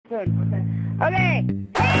soon. Okay.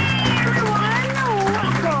 Hey, everyone.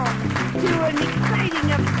 Welcome to an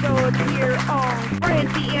exciting episode here on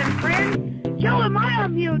Francy and Friends. Joe, am I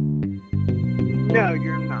on mute? No,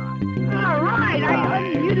 you're not. All right. I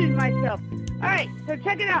unmuted myself. All right. So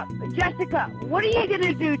check it out. Jessica, what are you going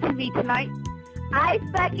to do to me tonight? Ice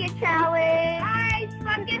bucket challenge! Ice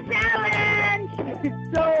bucket challenge!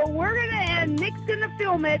 So we're going to, and Nick's going to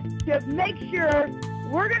film it to make sure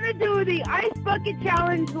we're going to do the ice bucket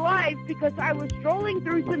challenge live because I was scrolling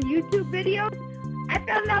through some YouTube videos. I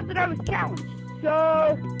found out that I was challenged.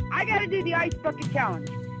 So I got to do the ice bucket challenge.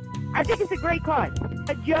 I think it's a great cause.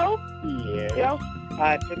 Joe? Yes. Joe?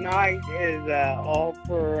 Tonight is all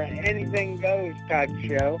for anything goes type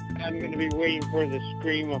show. I'm going to be waiting for the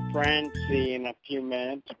scream of Francy in a few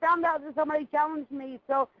minutes. I found out that somebody challenged me,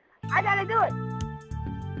 so I got to do it.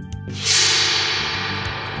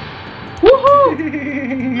 Woohoo!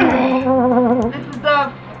 This is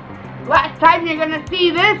the last time you're going to see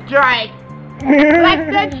this drag. Like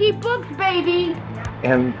that cheap books, baby.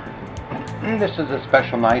 And this is a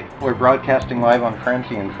special night. We're broadcasting live on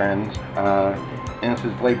Francy and Friends. And this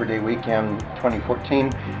is Labor Day weekend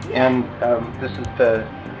 2014. And this is the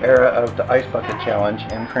era of the Ice Bucket Challenge.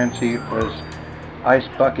 And Francy was Ice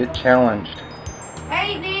Bucket Challenged.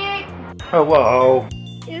 Hey, Nick! Hello.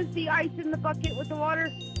 Is the ice in the bucket with the water?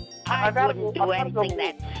 I wouldn't do anything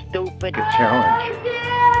that stupid. Good challenge. Oh,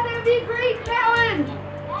 yeah, that'd be a great challenge.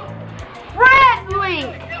 Bradley!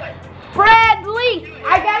 Bradley!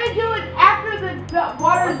 I gotta do it after the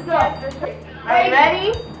water's done. Are you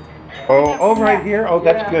ready? Oh, right here? Oh,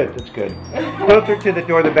 that's good. That's good. Closer to the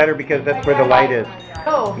door, the better, because that's where the light is.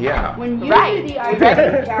 Oh, Yeah. when you do the ice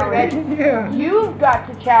bucket challenge, Yeah. you've got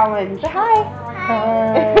to challenge.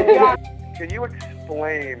 Hi. Can you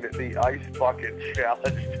explain the ice bucket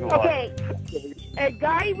challenge to us? Okay, a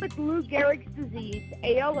guy with Lou Gehrig's disease,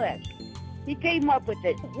 ALS, he came up with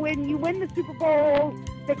it. When you win the Super Bowl,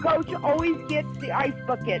 the coach always gets the ice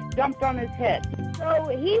bucket dumped on his head. So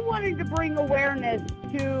he wanted to bring awareness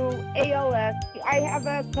to ALS. I have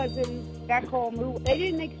a cousin back home who they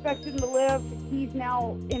didn't expect him to live. He's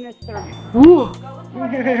now in his 30s.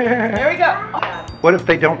 There we go. What if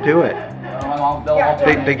they don't do it?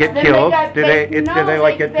 They get Then killed? they Do they got-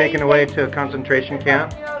 like get taken away to a concentration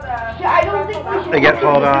camp? I don't think we should. They get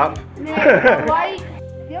hauled off? Right?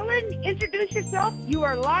 Dylan, introduce yourself. You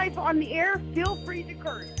are live on the air. Feel free to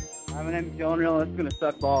curse. My name's Dylan Real. It's going to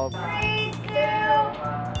suck balls. 3, 2.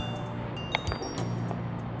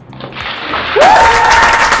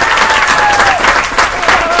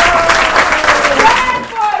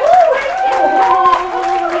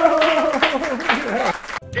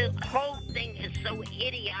 This whole thing is so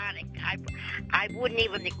idiotic. I wouldn't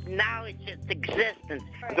even acknowledge its existence.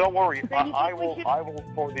 Don't worry, I will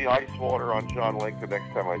pour the ice water on John Link the next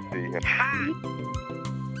time I see him. Ha!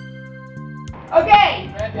 Okay,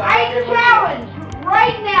 ice challenge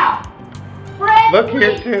right now. Fred Look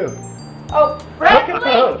here, Lee. too. Oh, Fred Look at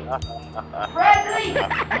Lee. those. Fred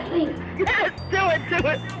Lee. Do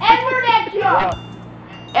it. Edward X. Young.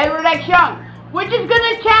 Edward X. Young, which is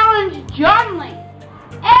going to challenge John Link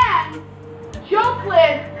and Joe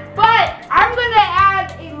Flynn, but I'm going to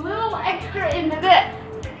add a little extra into this.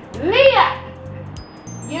 Leah,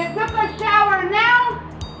 you took a shower now.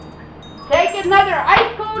 Take another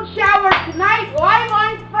ice cold shower tonight live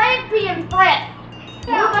on Francy and Friends.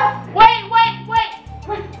 Wait.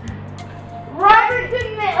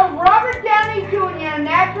 Robert Downey Jr.,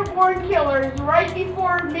 natural born killers, right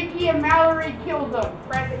before Mickey and Mallory killed them.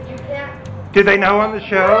 Francis, you can't. Do they know on the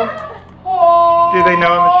show? Oh. Do they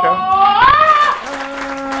know on the show?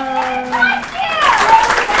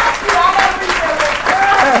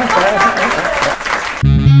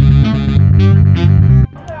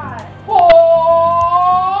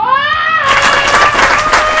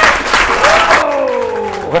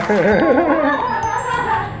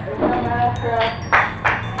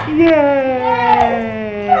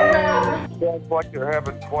 Yay! Sounds like they're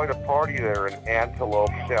having quite a party there in Antelope,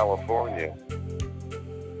 California.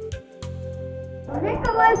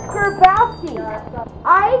 Nicholas Grabowsky.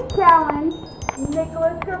 I challenge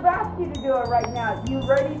Nicholas Grabowsky to do it right now. You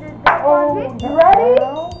ready to do it? You ready?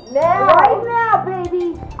 Now. Right now,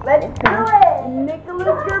 baby. Let's do it. Nicholas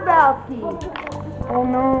Grabowsky. Oh,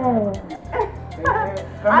 no.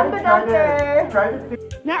 I'm the doctor. Try to see.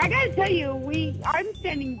 Now, I gotta tell you, I'm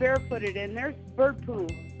standing barefooted and there's bird poo.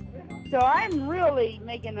 So I'm really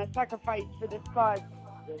making a sacrifice for this cause.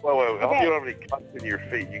 Wait, I hope Okay. you don't have any cuts in your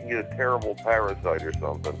feet. You can get a terrible parasite or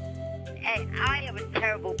something. Hey, I have a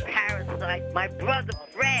terrible parasite. My brother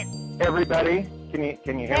Fred. Everybody, can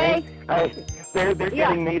you hear me? They're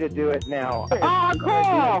getting me to do it now. Oh,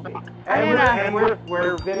 cool. And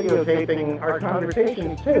we're videotaping our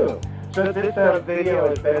conversations too. So this video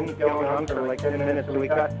has been going on for like 10 minutes, so we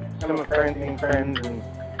got some of Francy Friends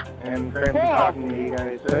and Francy talking to you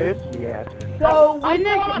guys. So it's, So when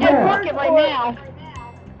this bucket right now.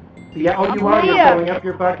 Yeah, oh, you are filling up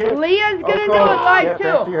your bucket? Leah's gonna do it live too.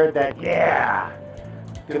 Francy heard that. Yeah.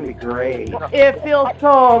 It's gonna be great. It feels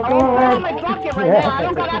so good. I'm my bucket right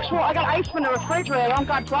now. I got ice in the refrigerator. I don't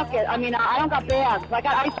got bucket. I don't got bags. I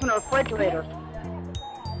got ice in the refrigerator.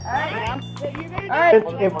 Alright.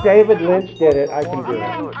 If David Lynch did it, I can do it.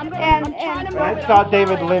 I saw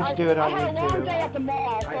David Lynch do it on I had a long YouTube. day at the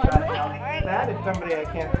mall. That is somebody I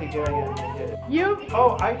can't see doing it. You?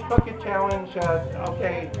 Oh, Ice Bucket Challenge.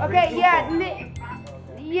 Okay. Okay,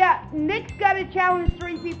 yeah, Nick's got to challenge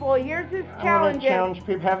 3 people. Here's his challenge. Challenge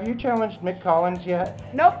people. Have you challenged Mick Collins yet?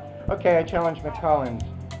 Nope. Okay, I challenged Mick Collins.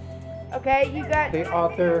 Okay, you got... The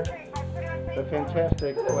author, the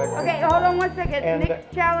fantastic collector. Okay, hold on one second. And-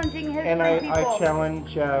 Nick's challenging his 3 And people.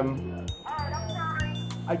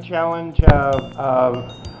 I challenge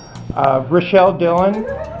Rochelle Dillon,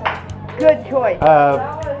 Good choice.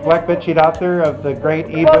 Black Bedsheet author of the great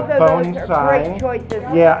Both Eva of those are Bonsai. great choices.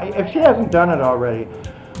 Yeah, if she hasn't done it already.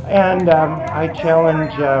 And I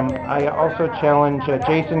also challenge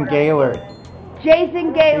Jason Gaylord.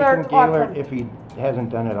 Jason Gaylord, awesome. If he hasn't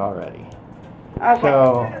done it already. Okay.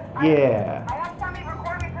 So, yeah.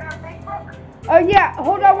 Oh yeah,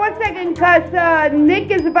 hold on one second, cause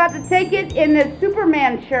Nick is about to take it in the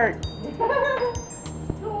Superman shirt.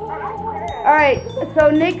 Alright, so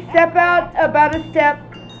Nick, step out about a step.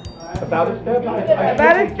 About a step?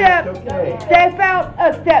 About a step. Okay. Step out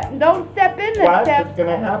a step. Don't step in the What? step. It's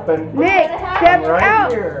gonna happen. Nick, step right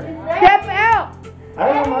out. Here. Step out.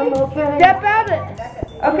 I'm okay. Step out it.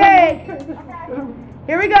 Okay.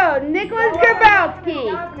 Here we go. Nicholas Grabowsky.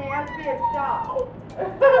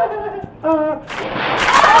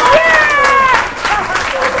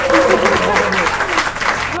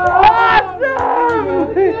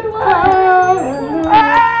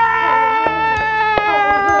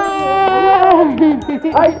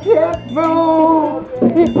 I can't move.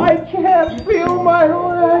 I can't feel my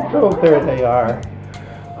legs. Oh, there they are.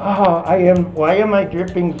 Oh, why am I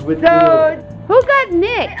drippings with So, who got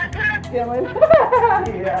Nick?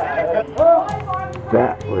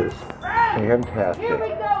 That was fantastic. Here we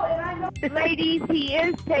go, and I know. Ladies, he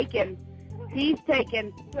is taken. He's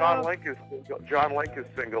taken. John Link is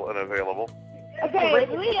single and available. Okay,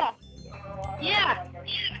 Leah. Yeah.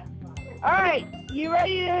 All right, you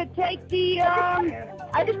ready to take the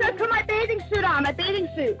I just gotta put my bathing suit on, my bathing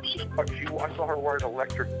suit. I saw her wear an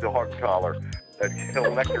electric dog collar that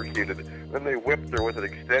electrocuted. Then they whipped her with an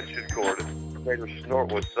extension cord and made her snort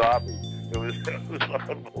wasabi. It was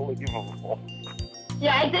unbelievable.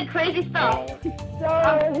 Yeah, I did crazy stuff.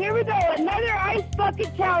 So here we go, another ice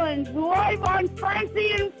bucket challenge live on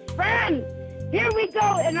Francy and Friends. Here we go,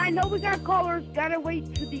 and I know we got callers. Gotta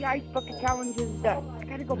wait till the ice bucket challenge is done. I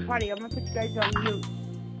gotta go potty. I'm gonna put you guys on mute.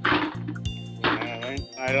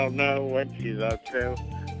 I don't know what she's up to.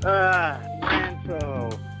 And so,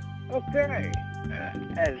 okay.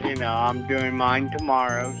 As you know, I'm doing mine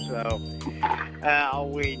tomorrow, so I'll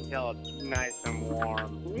wait until it's nice and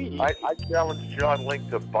warm. I challenged John Link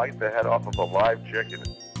to bite the head off of a live chicken.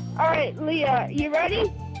 All right, Leah, you ready?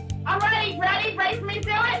 I'm ready. Ready for me to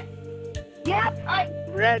do it? Yep. All right.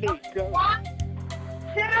 Ready, go. 1,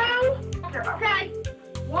 2. Okay.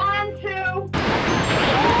 1, 2.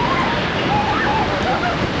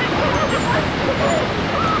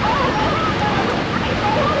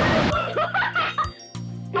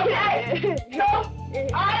 Okay. So,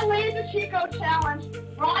 I Leah De Cicco challenge.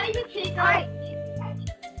 Ronnie De Cicco,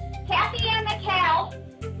 Kathy Ann McHale,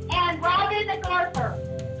 and Robin MacArthur.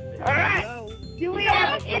 All right. Do we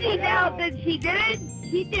have any doubt that she did it?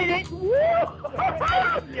 She did it.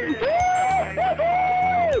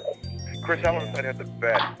 Chris Ellenside had the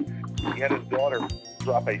bet. He had his daughter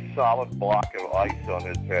drop a solid block of ice on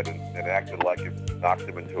his head and acted like it knocked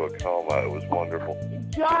him into a coma. It was wonderful.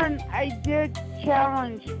 John, I did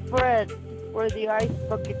challenge Fred for the ice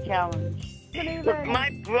bucket challenge. Look, my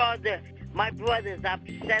brother's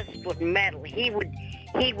obsessed with metal. He would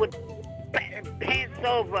pass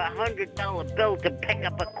over $100 bill to pick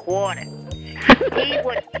up a quarter.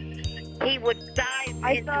 He would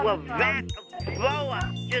dive into a vat of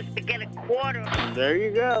throw-up just to get a quarter. There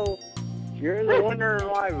you go. You're the winner in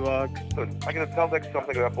my books. I'm going to tell Nick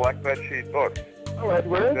something about Black Bedsheet Books. Oh,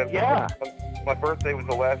 Edward? Yeah. My birthday was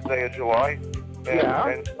the last day of July.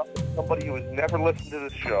 And somebody who has never listened to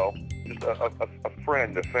this show, just a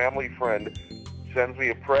friend, a family friend, sends me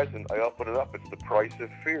a present. I open it up. It's The Price of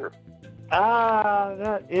Fear. Ah,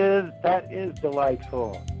 that is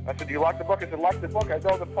delightful. I said, do you like the book? I said, like the book. I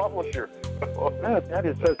know the publisher. Oh, that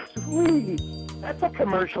is so sweet. That's a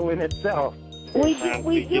commercial in itself. We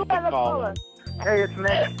do have a caller. Hey, it's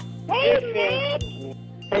Mick. Hey,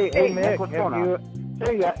 Mick. Hey, Mick. what's going on?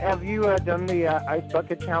 Have you done the ice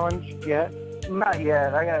bucket challenge yet? Not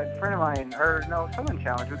yet. I got a friend of mine, or no, someone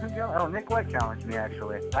challenged me. Who's the other? Oh, Nicholas challenged me,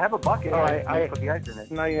 actually. I have a bucket. I put the ice in it.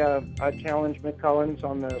 And I challenged Mick Collins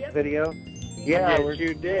on the video. Yeah, yes,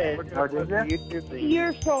 you did. Oh, did you? YouTube thing.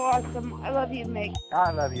 You're so awesome. I love you, Mick.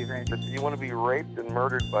 I love you, Francy. If you want to be raped and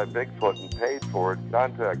murdered by Bigfoot and paid for it,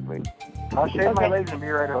 contact me. I'll shave my legs and be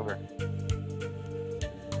right over.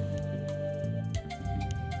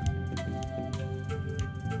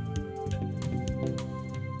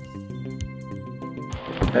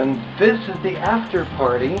 And this is the after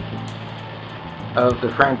party of the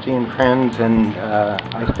Francy and Friends and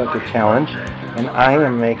Ice Bucket Challenge, and I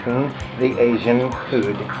am making the Asian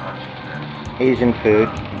food. Asian food.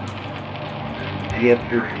 Get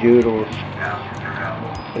the doodles.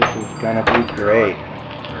 This is gonna be great.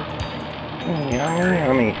 Yummy,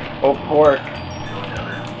 yummy. Oh, pork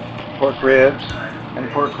ribs,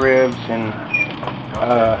 and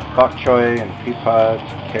bok choy and pea pods,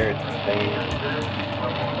 carrots,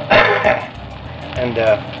 and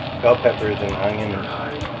bell peppers and onions.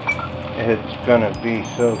 It's gonna be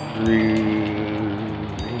so groovy.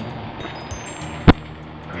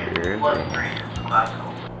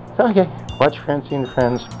 Okay, watch Francy and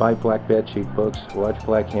Friends, buy Black Bed Sheet books, watch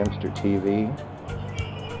Black Hamster TV,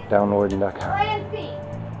 download.com. Francy.